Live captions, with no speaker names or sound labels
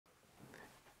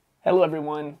Hello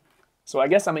everyone. So I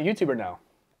guess I'm a YouTuber now.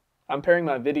 I'm pairing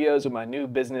my videos with my new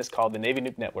business called the Navy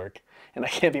Nuke Network, and I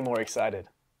can't be more excited.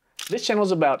 This channel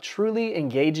is about truly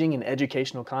engaging in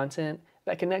educational content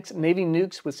that connects Navy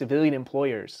Nukes with civilian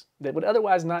employers that would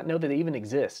otherwise not know that they even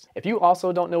exist. If you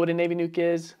also don't know what a Navy Nuke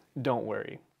is, don't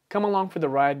worry. Come along for the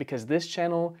ride because this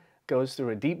channel goes through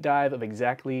a deep dive of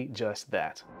exactly just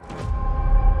that.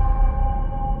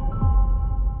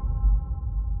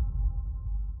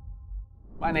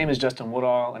 My name is Justin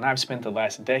Woodall, and I've spent the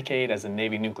last decade as a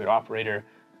Navy nuclear operator,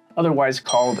 otherwise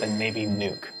called a Navy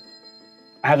Nuke.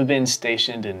 I have been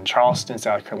stationed in Charleston,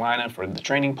 South Carolina for the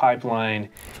training pipeline,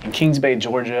 in Kings Bay,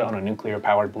 Georgia on a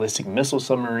nuclear-powered ballistic missile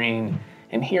submarine,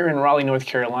 and here in Raleigh, North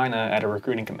Carolina at a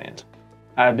recruiting command.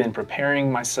 I've been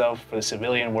preparing myself for the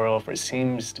civilian world for it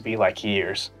seems to be like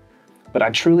years, but I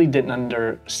truly didn't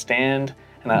understand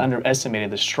and I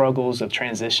underestimated the struggles of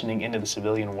transitioning into the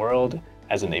civilian world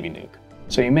as a Navy Nuke.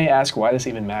 So you may ask why this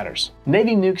even matters.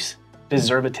 Navy Nukes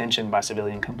deserve attention by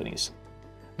civilian companies.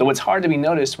 Though it's hard to be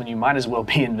noticed when you might as well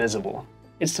be invisible.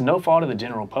 It's to no fault of the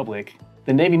general public.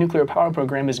 The Navy nuclear power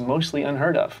program is mostly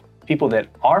unheard of. People that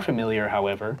are familiar,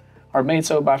 however, are made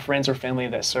so by friends or family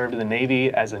that served in the Navy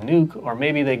as a nuke, or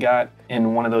maybe they got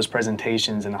in one of those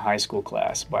presentations in a high school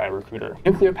class by a recruiter.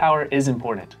 Nuclear power is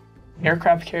important.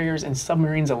 Aircraft carriers and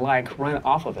submarines alike run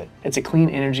off of it. It's a clean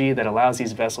energy that allows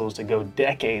these vessels to go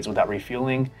decades without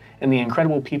refueling, and the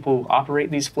incredible people who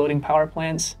operate these floating power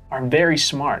plants are very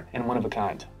smart and one of a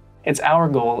kind. It's our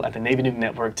goal at the Navy Nuke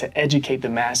Network to educate the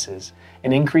masses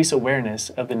and increase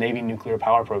awareness of the Navy nuclear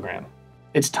power program.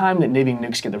 It's time that Navy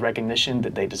Nukes get the recognition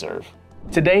that they deserve.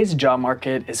 Today's job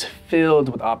market is filled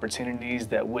with opportunities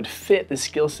that would fit the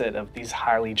skill set of these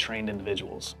highly trained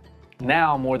individuals.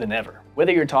 Now more than ever.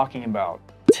 Whether you're talking about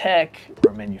tech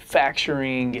or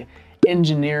manufacturing,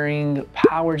 engineering,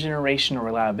 power generation or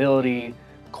reliability,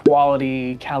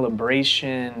 quality,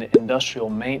 calibration, industrial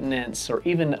maintenance, or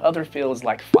even other fields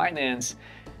like finance,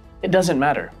 it doesn't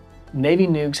matter. Navy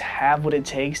Nukes have what it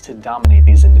takes to dominate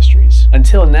these industries.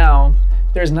 Until now,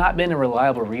 there's not been a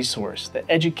reliable resource that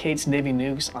educates Navy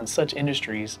Nukes on such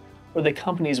industries or the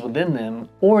companies within them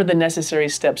or the necessary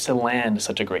steps to land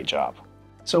such a great job.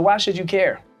 So why should you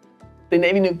care? The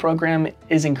Navy Nuke program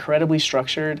is incredibly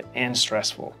structured and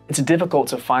stressful. It's difficult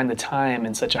to find the time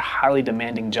in such a highly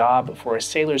demanding job for a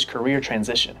sailor's career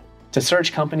transition. To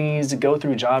search companies, go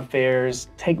through job fairs,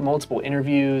 take multiple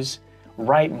interviews,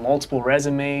 write multiple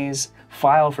resumes,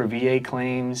 file for VA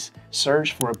claims,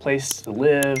 search for a place to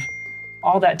live,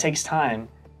 all that takes time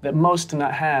that most do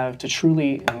not have to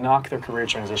truly knock their career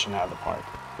transition out of the park.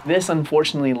 This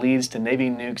unfortunately leads to Navy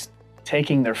Nukes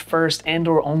taking their first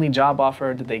and/or only job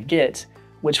offer that they get,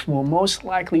 which will most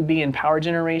likely be in power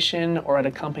generation or at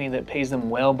a company that pays them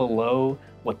well below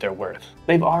what they're worth.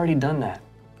 They've already done that.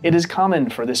 It is common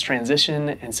for this transition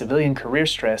and civilian career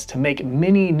stress to make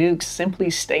many nukes simply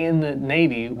stay in the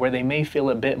Navy where they may feel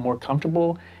a bit more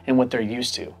comfortable in what they're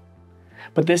used to.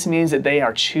 But this means that they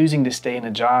are choosing to stay in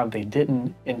a job they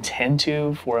didn't intend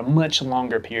to for a much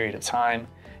longer period of time,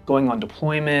 going on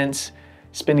deployments,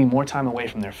 spending more time away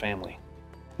from their family.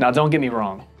 Now don't get me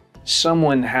wrong,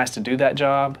 someone has to do that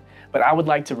job, but I would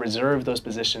like to reserve those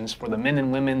positions for the men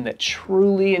and women that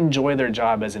truly enjoy their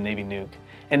job as a Navy Nuke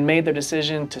and made their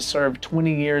decision to serve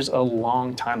 20 years a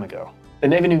long time ago. The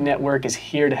Navy Nuke Network is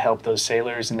here to help those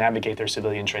sailors navigate their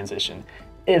civilian transition,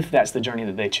 if that's the journey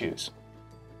that they choose.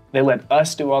 They let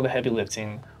us do all the heavy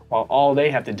lifting, while all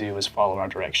they have to do is follow our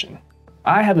direction.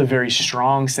 I have a very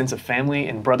strong sense of family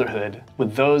and brotherhood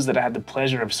with those that I had the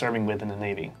pleasure of serving with in the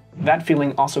Navy. That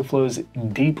feeling also flows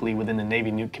deeply within the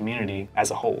Navy Nuke community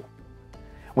as a whole.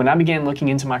 When I began looking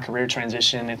into my career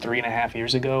transition 3.5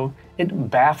 years ago, it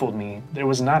baffled me there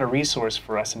was not a resource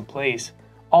for us in place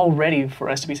already for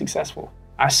us to be successful.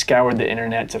 I scoured the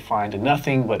internet to find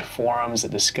nothing but forums that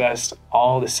discussed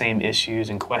all the same issues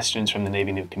and questions from the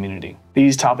Navy Nuke community.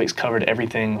 These topics covered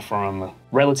everything from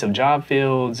relative job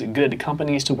fields, good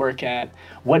companies to work at,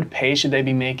 what pay should they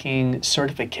be making,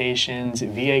 certifications,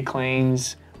 VA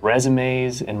claims,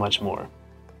 resumes, and much more.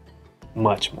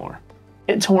 Much more.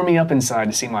 It tore me up inside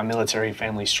to see my military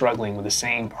family struggling with the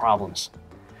same problems.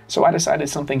 So I decided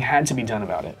something had to be done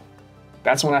about it.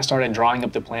 That's when I started drawing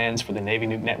up the plans for the Navy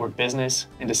Nuke Network business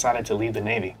and decided to leave the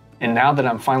Navy. And now that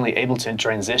I'm finally able to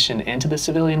transition into the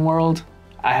civilian world,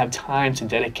 I have time to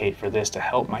dedicate for this to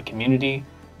help my community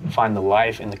find the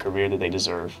life and the career that they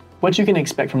deserve. What you can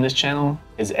expect from this channel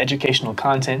is educational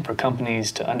content for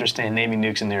companies to understand Navy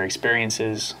nukes and their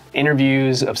experiences,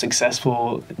 interviews of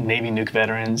successful Navy nuke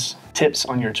veterans, tips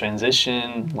on your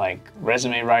transition like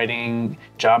resume writing,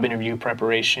 job interview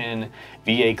preparation,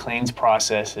 VA claims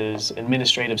processes,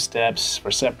 administrative steps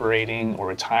for separating or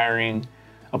retiring,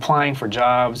 applying for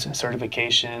jobs,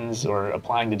 certifications, or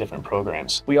applying to different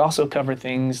programs. We also cover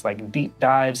things like deep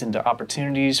dives into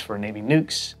opportunities for Navy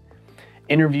nukes,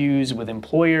 interviews with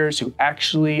employers who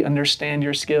actually understand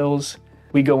your skills.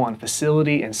 We go on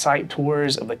facility and site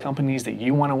tours of the companies that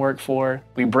you want to work for.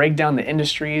 We break down the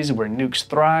industries where nukes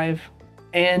thrive,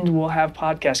 and we'll have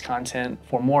podcast content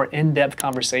for more in-depth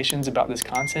conversations about this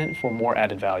content for more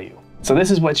added value. So this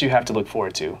is what you have to look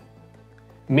forward to.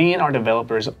 Me and our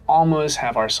developers almost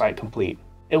have our site complete.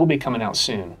 It will be coming out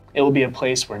soon. It will be a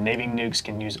place where Navy Nukes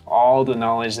can use all the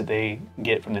knowledge that they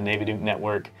get from the Navy Nuke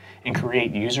Network and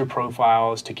create user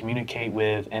profiles to communicate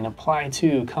with and apply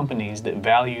to companies that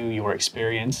value your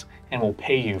experience and will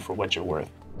pay you for what you're worth.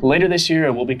 Later this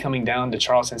year, we'll be coming down to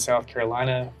Charleston, South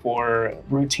Carolina for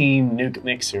routine nuke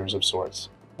mixers of sorts,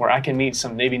 where I can meet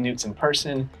some Navy Nukes in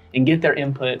person and get their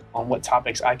input on what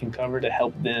topics I can cover to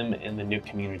help them in the nuke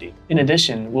community. In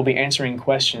addition, we'll be answering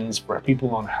questions for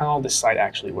people on how the site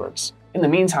actually works. In the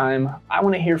meantime, I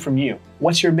want to hear from you.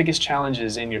 What's your biggest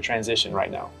challenges in your transition right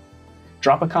now?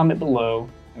 Drop a comment below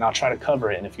and I'll try to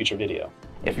cover it in a future video.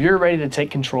 If you're ready to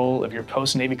take control of your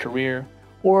post-Navy career,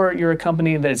 or you're a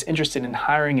company that is interested in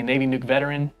hiring a Navy Nuke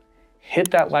veteran,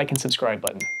 hit that like and subscribe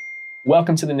button.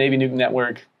 Welcome to the Navy Nuke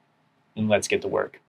Network, and let's get to work.